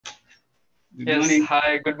Good Yes, morning.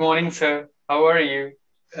 hi, good morning, sir. How are you?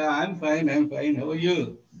 I'm fine. I'm fine. How are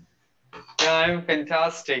you? Yeah, I'm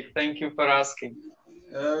fantastic. Thank you for asking.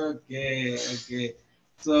 Okay. Okay.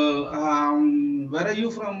 So, where are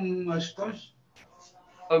you from, Ashutosh?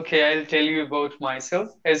 Okay, I'll tell you about myself.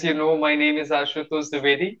 As you know, my name is Ashutosh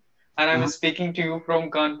Dwivedi, and I'm Uh-huh. speaking to you from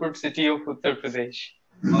Kanpur city of Uttar Pradesh.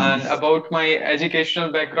 And Okay. about my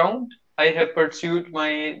educational background, I have pursued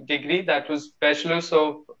my degree that was Bachelor's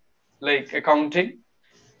of Accounting,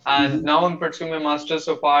 and Mhm. now I'm pursuing my Master's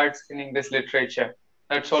of Arts in English Literature.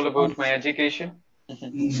 That's all Oh, about my education.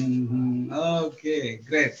 Okay.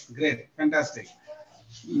 Great. Great. Fantastic.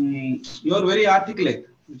 You're very articulate,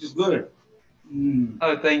 which is good. Mm.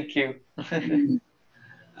 Oh, thank you. Mm.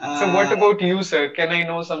 So, what Uh, about you, sir? Can I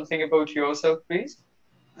know something about yourself, please?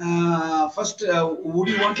 First, would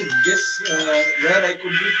you want to guess where I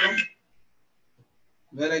could be from?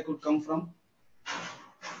 Where I could come from?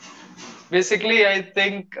 Basically, I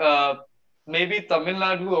think maybe Tamil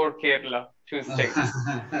Nadu or Kerala, two states.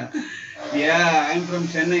 Yeah, I'm from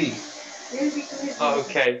Chennai. Oh,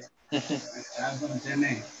 okay. I'm from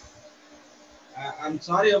Chennai. I'm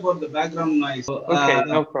sorry about the background noise. Okay,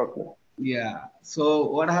 no problem. Yeah. So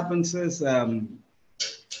what happens is uh,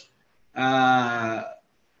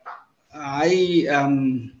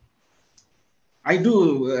 I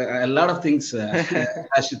do a lot of things,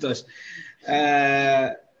 Ashutosh.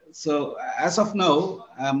 Uh, so as of now,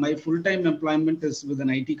 my full-time employment is with an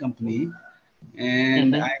IT company,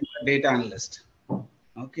 and Hmm. I'm a data analyst.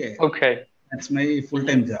 Okay, Okay. that's my Hmm.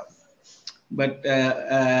 full-time job. But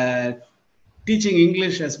teaching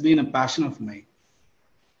English has been a passion of mine.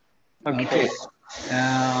 Okay. Okay.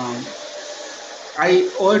 Um, I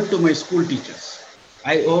owe it to my school teachers.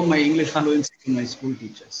 I owe my English Uh, fluency to my school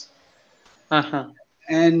teachers. uh-huh.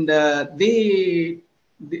 And they,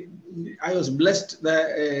 I was blessed that,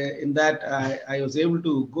 in that I was able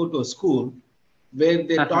to go to a school where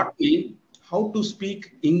they Uh-huh. taught me how to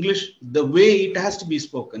speak English the way it has to be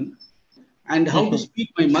spoken and how to Hmm. speak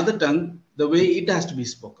my mother tongue the way it has to be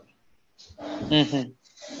spoken. Hmm.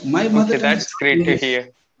 My mother Okay, tongue is that's not great to English. hear.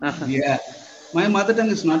 Uh-huh. Yeah, my mother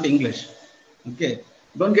tongue is not English. Okay,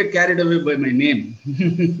 don't get carried away by my name.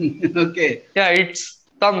 Okay. Yeah, it's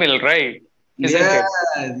Tamil, right? Isn't Yeah. it?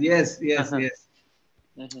 Yes. Yes. Uh-huh. Yes.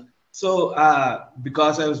 Hmm. So,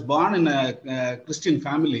 because I was born in a Christian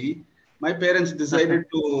family, my parents Uh-huh. decided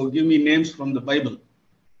to give me names from the Bible,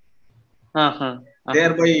 Uh-huh. Uh-huh.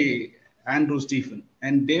 thereby Andrew Stephen.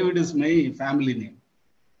 And David is my family name.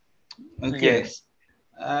 Okay. Yes.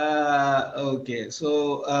 Okay.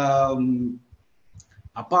 So,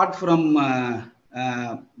 apart from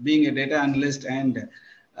being a data analyst and,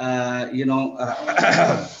 uh, you know,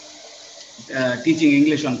 uh, teaching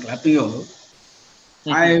English on Clapingo,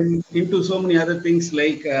 Hmm. I'm into so many other things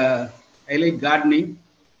like I like gardening.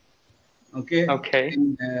 Okay, Okay.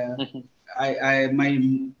 and Hmm. my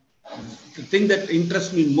the thing that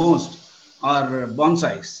interests me most are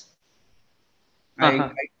bonsais. Uh-huh.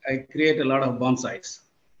 I create a lot of bonsais.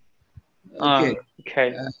 Okay,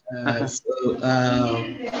 Okay. Uh-huh. so um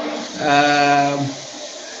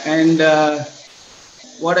and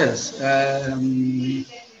what else?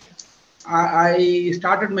 I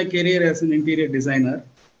started my career as an interior designer.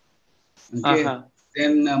 Okay, Uh-huh.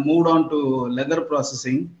 then moved on to leather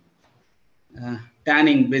processing,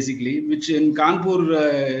 tanning basically, which in Kanpur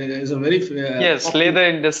is a very Yes, popular leather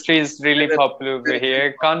industry is really leather, popular over very, very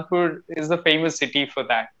here. popular. Kanpur is the famous city for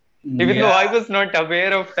that. Even Yeah, though I was not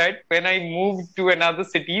aware of that, when I moved to another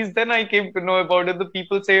cities, then I came to know about it. The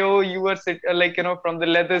people say, "Oh, you are from the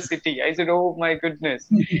leather city." I said, "Oh my goodness."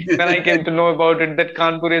 Then I came to know about it that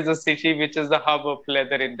Kanpur is a city which is the hub of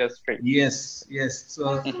leather industry. yes, yes.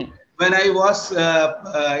 So when I was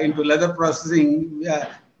into leather processing,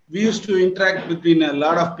 we used to interact between a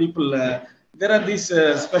lot of people. There are these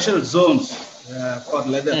special zones for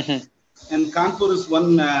leather, and Kanpur is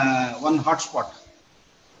one hotspot.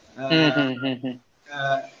 Uh,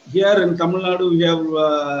 uh, Here in Tamil Nadu, we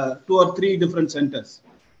have two or three different centers.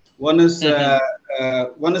 One is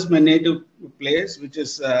my native place, which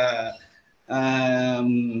is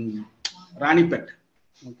um, Ranipet.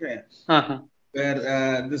 Okay,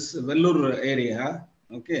 where this Vellore area.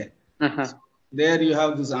 Okay, so there you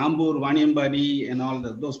have this Ambur, Vaniambadi, and all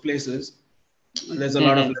those places. There's a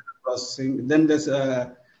lot of leather processing. Then there's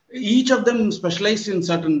each of them specialized in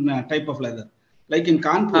certain type of leather. Like in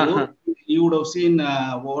Kanpur, you would have seen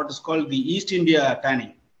what is called the East India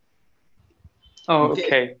tanning. Oh,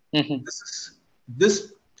 Okay, okay. this is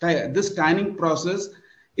this tanning process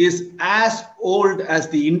is as old as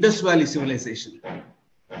the Indus Valley civilization.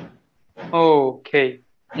 Oh, okay.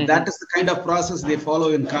 That is the kind of process they follow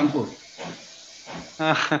in Kanpur.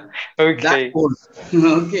 Okay. That old.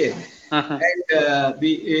 Okay. And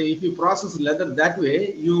if you process leather that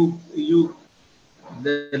way,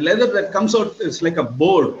 the leather that comes out is like a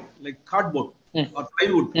board, like cardboard or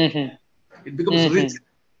plywood. It becomes rich.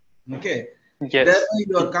 Okay. Yes. Thereby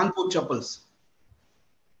your Kanpur chappals.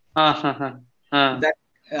 That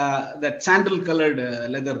sandal colored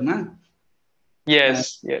leather, na?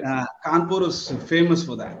 Yes, yes. Kanpur is famous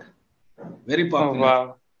for that. Very popular. Oh,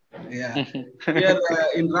 wow. Yeah. Here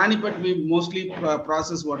in Ranipet, we mostly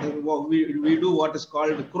process what we do what is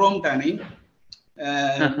called chrome tanning,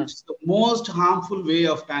 which is the most harmful way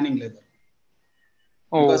of tanning leather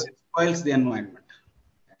because it spoils the environment.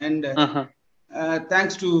 And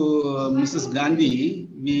thanks to Mrs. Gandhi,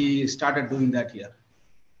 we started doing that here.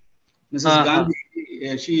 Mrs.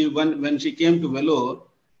 Gandhi, when she came to Vellore,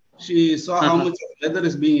 she saw how much leather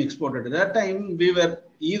is being exported. At that time, we were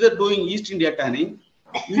either doing East India tanning,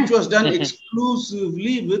 which was done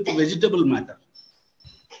exclusively with vegetable matter.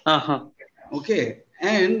 Okay,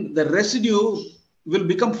 and the residue will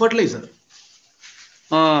become fertilizer.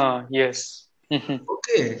 Yes.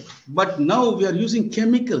 Okay, but now we are using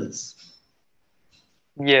chemicals.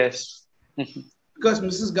 Yes. Because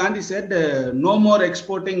Mrs. Gandhi said, no more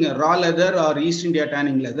exporting raw leather or East India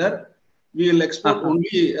tanning leather. We will export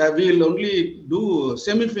only. We will only do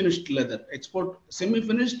semi-finished leather. Export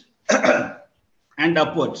semi-finished and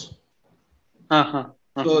upwards.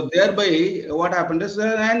 So thereby, what happened is,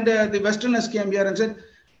 and the Westerners came here and said,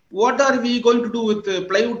 "What are we going to do with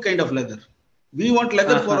plywood kind of leather? We want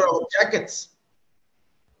leather for our jackets.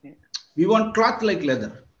 We want cloth like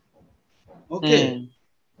leather." Okay.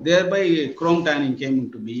 Thereby, chrome tanning came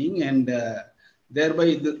into being, and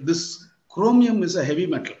thereby this chromium is a heavy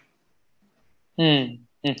metal.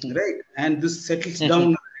 Right, and this settles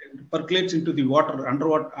down, percolates into the water,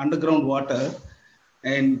 underground water,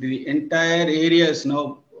 and the entire area is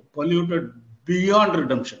now polluted beyond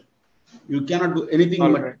redemption. You cannot do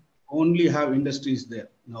anything but only have industries there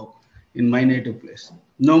now in my native place.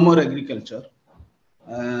 No more agriculture.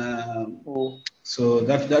 So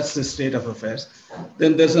that's the state of affairs.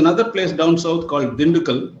 Then there's another place down south called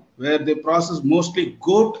Dindukal, where they process mostly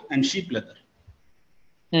goat and sheep leather.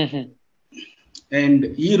 And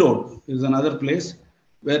Erode is another place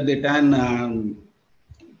where they tan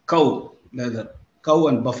cow leather, cow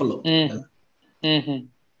and buffalo leather.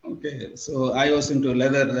 Okay, so I was into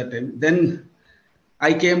leather that time. Then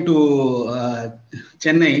I came to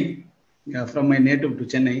Chennai, from my native to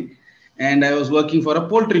Chennai, and I was working for a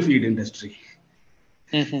poultry feed industry.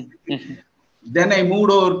 Then I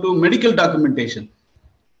moved over to medical documentation.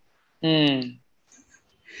 Do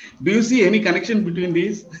you see any connection between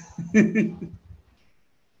these?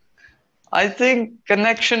 I think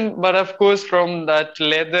connection, but of course from that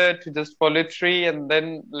leather to just poultry, and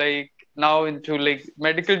then like now into like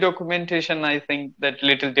medical documentation, I think that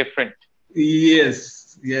little different.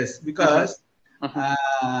 Yes, because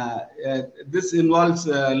this involves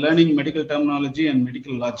learning medical terminology and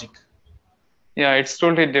medical logic. Yeah, it's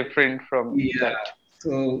totally different from that.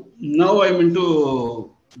 So now I'm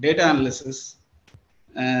into data analysis,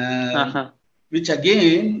 which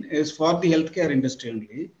again is for the healthcare industry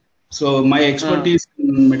only. So my expertise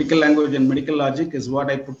in medical language and medical logic is what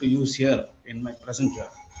I put to use here in my present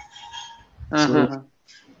job. So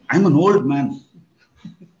I'm an old man.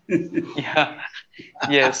 Yeah.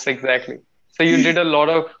 Yes, exactly. So you did a lot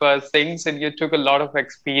of things, and you took a lot of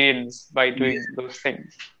experience by doing those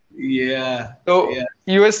things. Yeah. So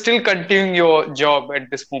you are still continuing your job at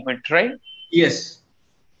this moment, right? Yes.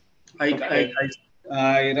 I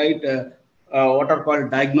write what are called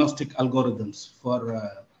diagnostic algorithms for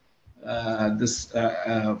this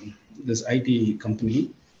IT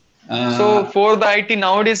company. So for the IT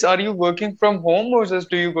nowadays, are you working from home or just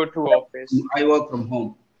do you go to office? I work from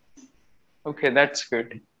home. Okay, that's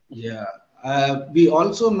good. Yeah. We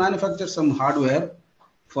also manufacture some hardware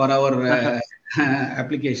for our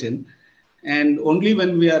application. And only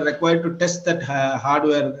when we are required to test that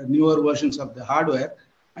hardware, newer versions of the hardware,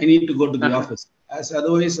 I need to go to the office. As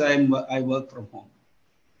otherwise, I work from home.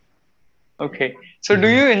 Okay. So do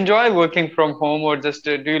you enjoy working from home, or just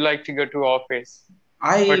do you like to go to office?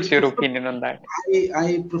 What's your opinion on that?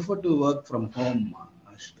 I prefer to work from home,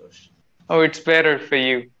 Ashutosh. Oh, it's better for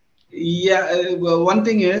you. Yeah. One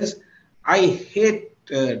thing is, I hate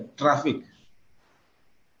traffic.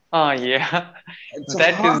 Yeah.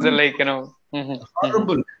 That is the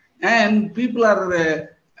horrible. And people are.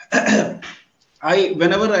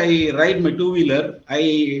 Whenever I ride my two-wheeler,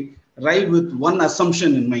 I ride with one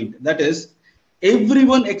assumption in mind. That is,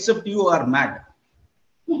 everyone except you are mad.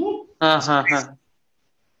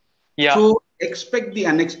 Yeah. So expect the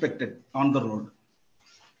unexpected on the road.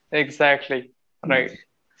 Exactly. Right.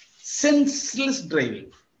 Senseless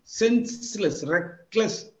driving, senseless,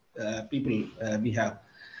 reckless people we have.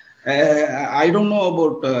 I don't know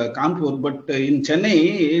about Kanpur, but in Chennai,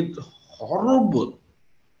 it's horrible.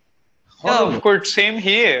 Yeah, Horrible. of course, same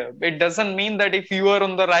here. It doesn't mean that if you are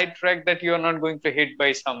on the right track that you are not going to hit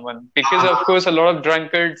by someone. Because of course a lot of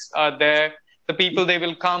drunkards are there. The people, they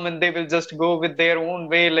will come and they will just go with their own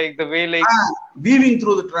way, like the way, like, Weaving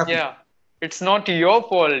through the traffic. yeah, it's not your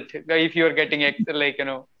fault if you're getting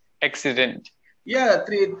accident. Yeah, It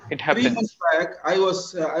three months happens. back, I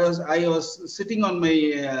was sitting on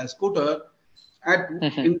my scooter at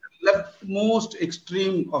in the leftmost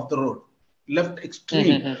extreme of the road, left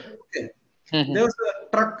extreme. Okay. There was a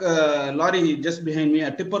truck lorry just behind me,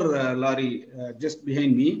 a tipper lorry just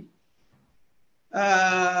behind me.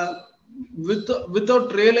 Uh,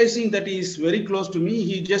 without realizing that he is very close to me,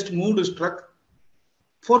 he just moved his truck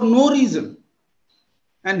for no reason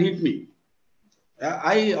and hit me.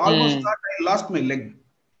 I almost thought I lost my leg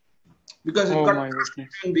because it got crushed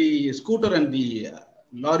between the scooter and the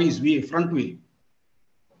lorry's front wheel.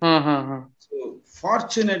 So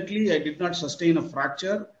fortunately, I did not sustain a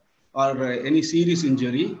fracture or any serious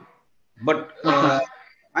injury, but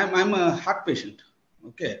I'm a heart patient.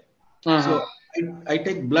 Okay, so I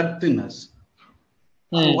take blood thinners.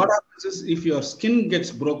 So what happens is if your skin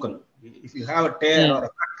gets broken, if you have a tear or a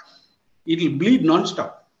cut, it will bleed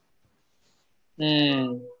non-stop.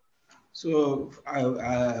 So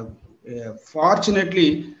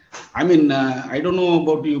fortunately, I mean, I don't know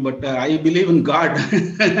about you, but I believe in God.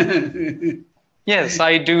 Yes,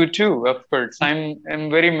 I do too, of course. I'm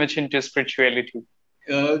very much into spirituality.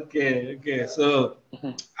 Okay. So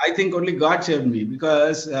I think only God saved me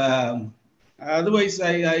because otherwise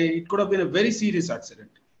it could have been a very serious accident.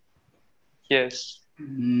 Yes.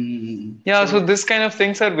 Yeah, so this kind of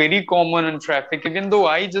things are very common in traffic, even though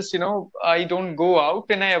I just, I don't go out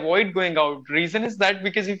and I avoid going out. Reason is that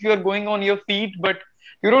because if you are going on your feet, but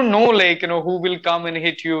you don't know, like, who will come and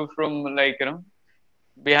hit you from, like,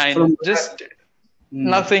 behind. Just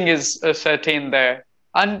nothing is certain there.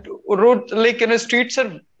 And road, like, streets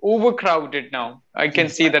are overcrowded now. I can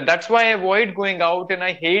see that. That's why I avoid going out and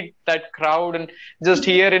I hate that crowd and just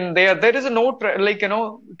here and there. There is no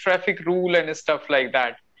traffic rule and stuff like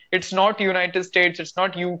that. It's not United States. It's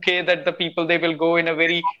not UK that the people, they will go in a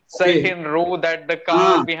very certain row that the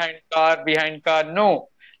car behind car. No,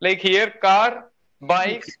 like here, car,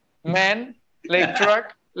 bike, man, like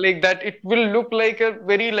truck, like that. It will look like a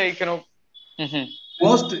very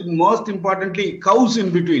Most importantly, cows in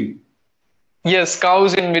between. Yes,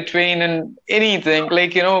 cows in between and anything,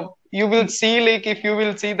 like, you will see, like, if you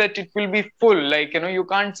will see that it will be full, like, you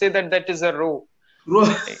can't say that that is a row.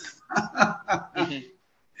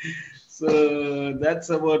 So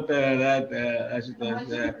that's about that, Ashutosh.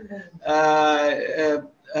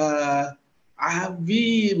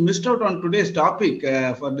 We missed out on today's topic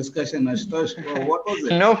for discussion, Ashutosh. What was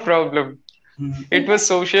it? No problem. It was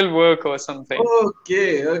social work or something.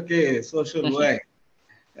 Okay. Social work.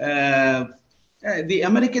 The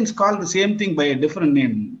Americans call the same thing by a different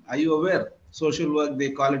name. Are you aware? Social work, they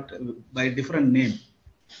call it by a different name.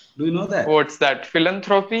 Do you know that? What's that?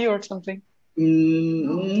 Philanthropy or something?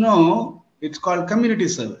 No, it's called community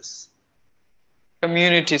service.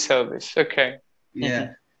 Community service. Okay.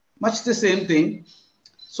 Yeah. Much the same thing.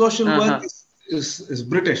 Social work is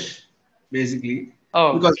British, basically.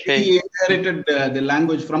 Because we inherited the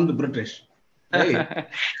language from the British. Right?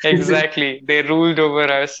 Exactly. They ruled over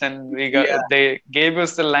us and they gave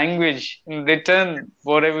us the language in return,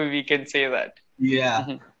 whatever we can say that.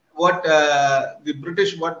 Yeah. What the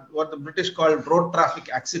British called road traffic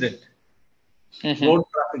accident. Road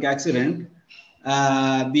traffic accident.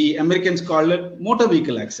 The Americans call it motor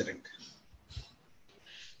vehicle accident.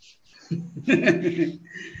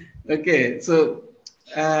 Okay, so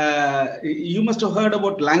you must have heard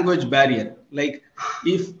about language barrier. Like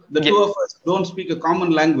if the two of us don't speak a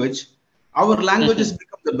common language, our languages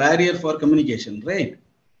become the barrier for communication, right?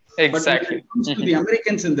 Exactly. But when it comes to the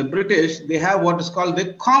Americans and the British, they have what is called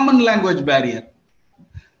the common language barrier.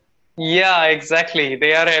 Yeah, exactly.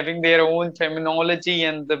 They are having their own terminology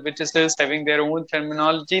and the Britishers having their own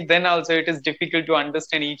terminology. Then also it is difficult to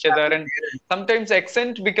understand each other. And sometimes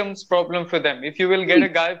accent becomes problem for them. If you will get a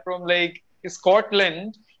guy from like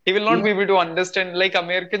Scotland, he will not be able to understand, like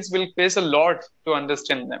Americans will face a lot to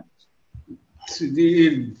understand them. It's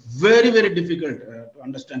very, very difficult to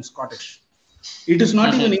understand Scottish. It is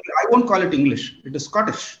not even English. I won't call it English. It is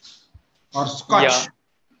Scottish or Scotch.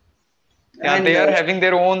 Yeah, and they are having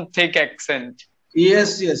their own thick accent.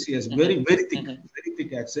 Yes. Very, very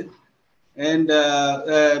thick accent. And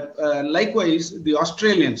likewise, the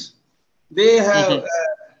Australians, they have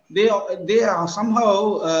they are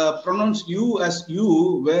somehow pronounce you as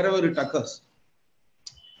you wherever it occurs.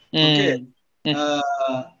 Okay.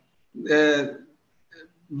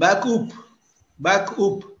 Back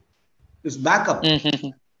up is back up.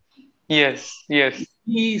 Yes.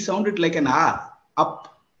 He sounded like an R, up.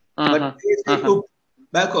 But they say up,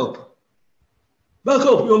 back up. Back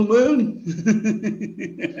up, young man.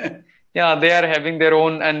 Yeah, they are having their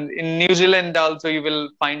own, and in New Zealand also you will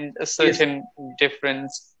find a certain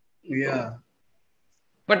difference. Yeah.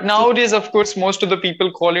 But nowadays, of course, most of the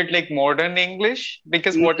people call it like modern English,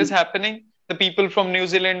 because what is happening? The people from New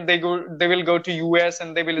Zealand, they will go to US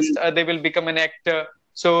and they will become an actor.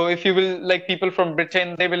 So if you will, like people from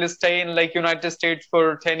Britain, they will stay in like United States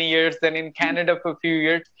for 10 years, then in Canada for a few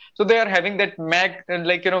years. So they are having that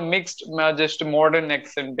mixed, just modern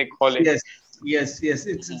accent, they call it. Yes.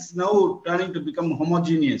 It's now turning to become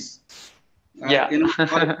homogeneous. Yeah.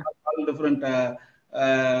 All different,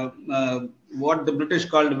 what the British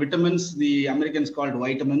called vitamins, the Americans called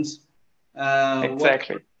vitamins.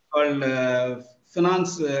 Exactly. What called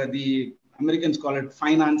finance, the Americans call it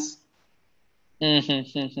finance.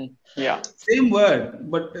 Yeah. Same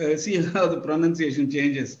word, but see how the pronunciation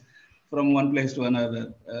changes from one place to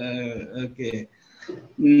another. Okay.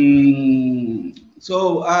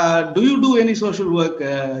 So, do you do any social work,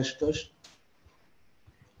 Ashutosh?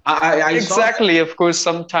 I exactly. Of course,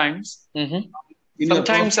 sometimes.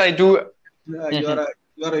 Sometimes I do. You are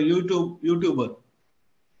a YouTuber.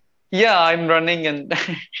 Yeah, I'm running, and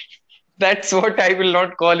that's what I will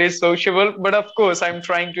not call it sociable. But of course, I'm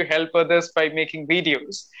trying to help others by making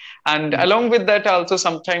videos. And along with that, also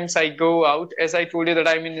sometimes I go out. As I told you that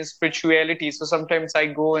I'm in spirituality, so sometimes I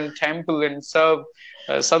go in a temple and serve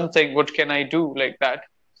something. What can I do like that?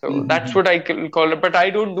 So that's what I call it. But I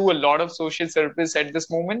don't do a lot of social service at this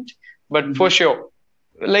moment. But for sure,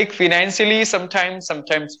 like financially, sometimes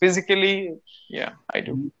physically, yeah, I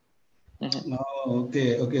do. Oh,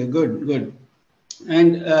 okay, good.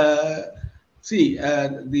 And see,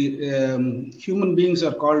 the human beings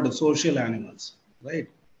are called social animals, right?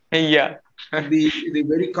 Yeah. The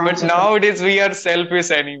very concept. But nowadays we are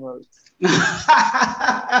selfish animals.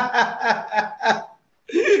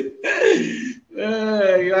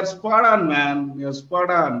 You are spot on, man. You're spot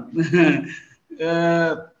on.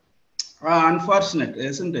 Unfortunate,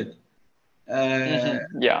 isn't it?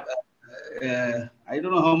 Yeah. I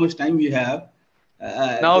don't know how much time we have.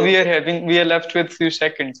 Now we are left with few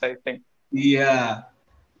seconds, I think. Yeah.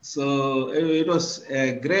 So it was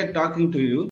great talking to you.